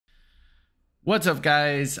What's up,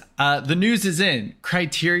 guys? The news is in.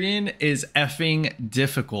 Criterion is effing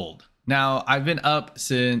difficult. Now, I've been up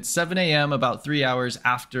since 7 a.m., about 3 hours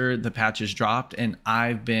after the patches dropped, and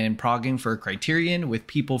I've been progging for Criterion with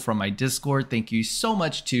people from my Discord. Thank you so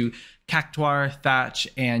much to Cactuar, Thatch,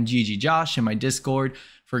 and GG Josh in my Discord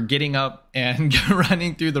for getting up and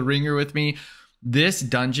running through the ringer with me. This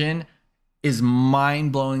dungeon is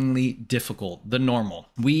mind-blowingly difficult, the normal.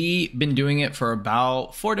 We've been doing it for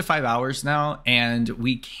about 4 to 5 hours now, and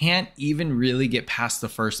we can't even really get past the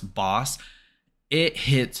first boss. It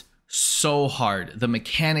hits so hard. The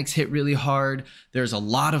mechanics hit really hard. There's a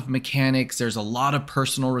lot of mechanics. There's a lot of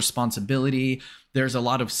personal responsibility. There's a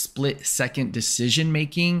lot of split-second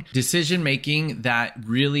decision-making that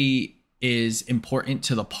really is important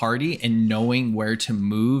to the party and knowing where to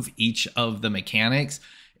move each of the mechanics.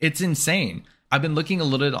 It's insane. I've been looking a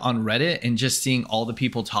little bit on Reddit and just seeing all the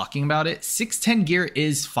people talking about it. 610 gear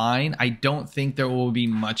is fine. I don't think there will be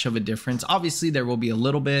much of a difference. Obviously, there will be a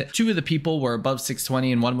little bit. 2 of the people were above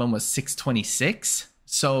 620 and one of them was 626.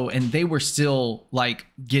 So, and they were still like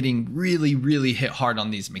getting really hit hard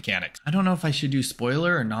on these mechanics. I don't know if I should do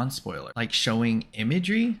spoiler or non-spoiler, like showing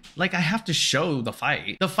imagery. Like I have to show the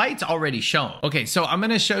fight. The fight's already shown. Okay, so I'm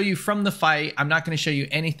gonna show you from the fight. I'm not gonna show you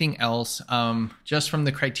anything else, just from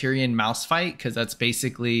the Criterion mouse fight, because that's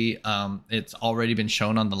basically, it's already been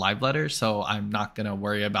shown on the live letter. So I'm not gonna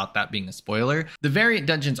worry about that being a spoiler. The variant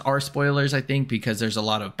dungeons are spoilers, I think, because there's a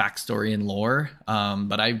lot of backstory and lore,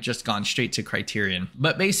 but I've just gone straight to Criterion.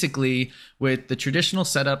 But basically, with the traditional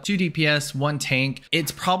setup, 2 DPS, 1 tank,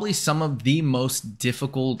 it's probably some of the most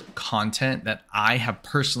difficult content that I have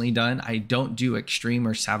personally done. I don't do extreme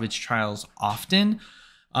or savage trials often,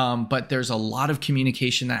 but there's a lot of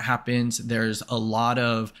communication that happens. There's a lot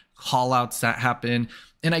of call outs that happen.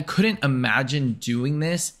 And I couldn't imagine doing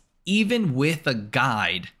this even with a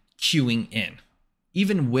guide queuing in.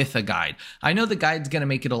 Even with a guide. I know the guide's going to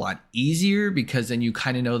make it a lot easier because then you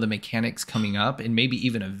kind of know the mechanics coming up and maybe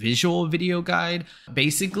even a visual video guide.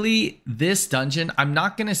 Basically, this dungeon, I'm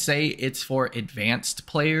not going to say it's for advanced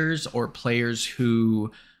players or players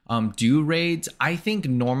who do raids. I think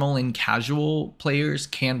normal and casual players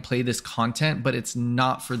can play this content, but it's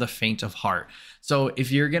not for the faint of heart. So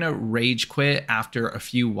if you're going to rage quit after a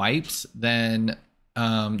few wipes, then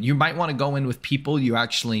you might want to go in with people you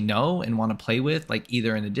actually know and want to play with, like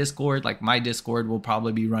either in the Discord, like my Discord will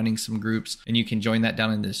probably be running some groups and you can join that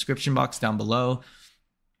down in the description box down below.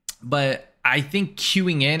 But I think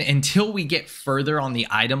queuing in until we get further on the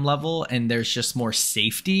item level and there's just more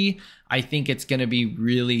safety, I think it's going to be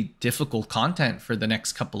really difficult content for the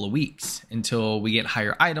next couple of weeks until we get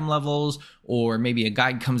higher item levels, or maybe a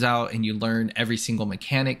guide comes out and you learn every single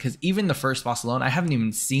mechanic. Because even the first boss alone, I haven't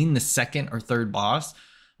even seen the second or third boss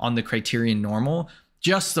on the Criterion normal.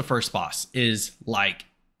 Just the first boss is like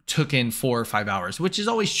took in 4 or 5 hours, which is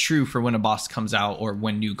always true for when a boss comes out or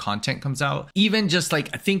when new content comes out. Even just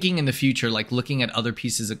like thinking in the future, like looking at other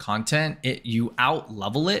pieces of content, you out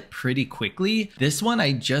level it pretty quickly. This one,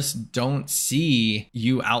 I just don't see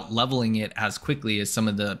you out leveling it as quickly as some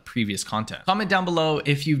of the previous content. Comment down below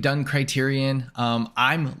if you've done Criterion.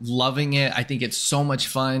 I'm loving it. I think it's so much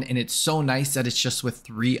fun, and it's so nice that it's just with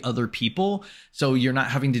 3 other people. So you're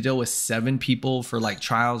not having to deal with 7 people for like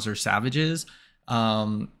trials or savages.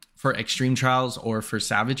 For extreme trials or for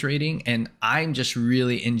savage raiding. And I'm just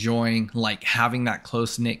really enjoying like having that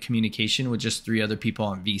close-knit communication with just 3 other people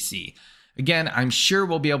on VC. Again, I'm sure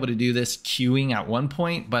we'll be able to do this queuing at one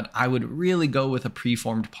point, but I would really go with a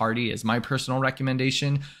preformed party as my personal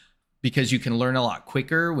recommendation, because you can learn a lot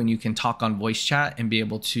quicker when you can talk on voice chat and be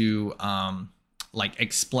able to like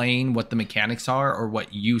explain what the mechanics are or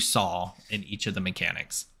what you saw in each of the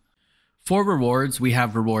mechanics. For rewards, we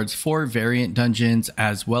have rewards for variant dungeons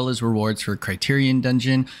as well as rewards for Criterion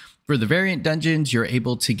Dungeon. For the variant dungeons, you're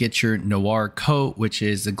able to get your Noir coat, which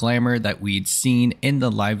is the glamour that we'd seen in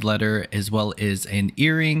the live letter, as well as an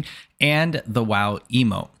earring and the WoW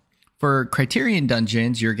emote. For Criterion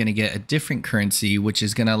Dungeons, you're going to get a different currency, which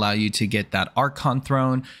is going to allow you to get that Archon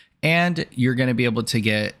throne, and you're going to be able to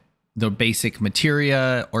get the basic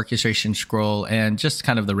materia, orchestration scroll, and just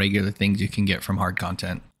kind of the regular things you can get from hard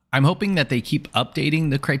content. I'm hoping that they keep updating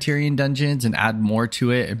the Criterion Dungeons and add more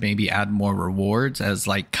to it, and maybe add more rewards as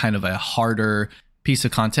like kind of a harder piece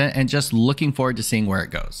of content, and just looking forward to seeing where it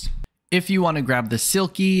goes. If you want to grab the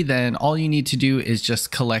Silky, then all you need to do is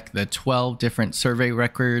just collect the 12 different survey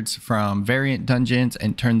records from variant dungeons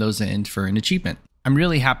and turn those in for an achievement. I'm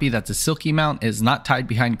really happy that the Silky mount is not tied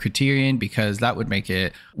behind Criterion, because that would make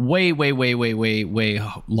it way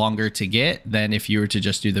longer to get than if you were to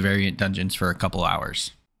just do the variant dungeons for a couple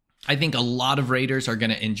hours. I think a lot of raiders are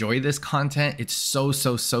going to enjoy this content. It's so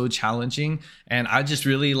challenging. And I just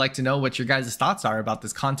really like to know what your guys' thoughts are about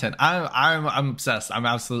this content. I'm obsessed. I'm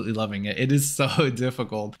absolutely loving it. It is so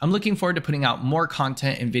difficult. I'm looking forward to putting out more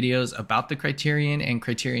content and videos about the Criterion and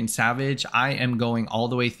Criterion Savage. I am going all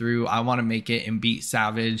the way through. I want to make it and beat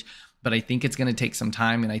Savage, but I think it's going to take some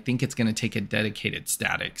time, and I think it's going to take a dedicated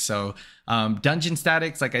static. So dungeon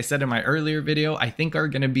statics, like I said in my earlier video, I think are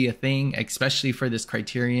going to be a thing, especially for this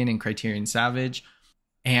Criterion and Criterion Savage.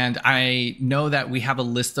 And I know that we have a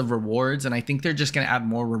list of rewards, and I think they're just going to add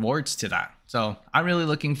more rewards to that. So I'm really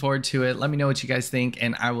looking forward to it. Let me know what you guys think,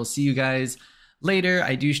 and I will see you guys later.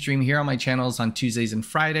 I do stream here on my channels on Tuesdays and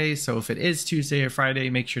Fridays. So if it is Tuesday or Friday,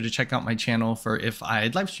 make sure to check out my channel for if I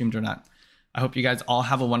live streamed or not. I hope you guys all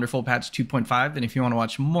have a wonderful patch 2.5. And if you want to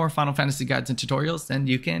watch more Final Fantasy guides and tutorials, then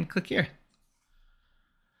you can click here.